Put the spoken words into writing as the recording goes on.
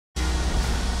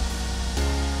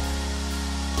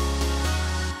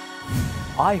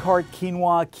I Heart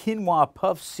Quinoa Quinoa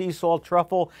Puff Sea Salt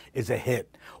Truffle is a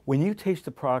hit. When you taste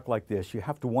a product like this, you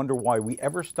have to wonder why we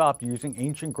ever stopped using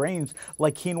ancient grains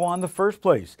like quinoa in the first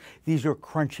place. These are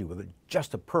crunchy with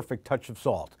just a perfect touch of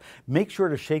salt. Make sure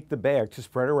to shake the bag to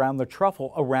spread around the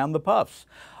truffle around the puffs.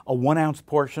 A 1-ounce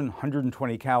portion,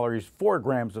 120 calories, 4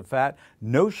 grams of fat,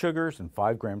 no sugars, and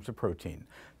 5 grams of protein.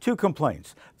 2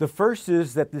 complaints. The first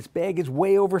is that this bag is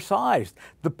way oversized.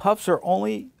 The puffs are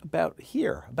only about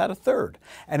here, about a third.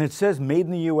 And it says made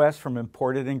in the U.S. from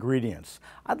imported ingredients.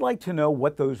 I'd like to know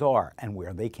what those are and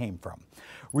where they came from.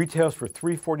 Retails for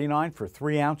 $3.49 for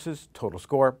 3 ounces. Total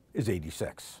score is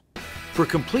 86. For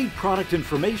complete product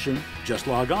information, just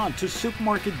log on to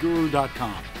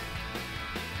supermarketguru.com.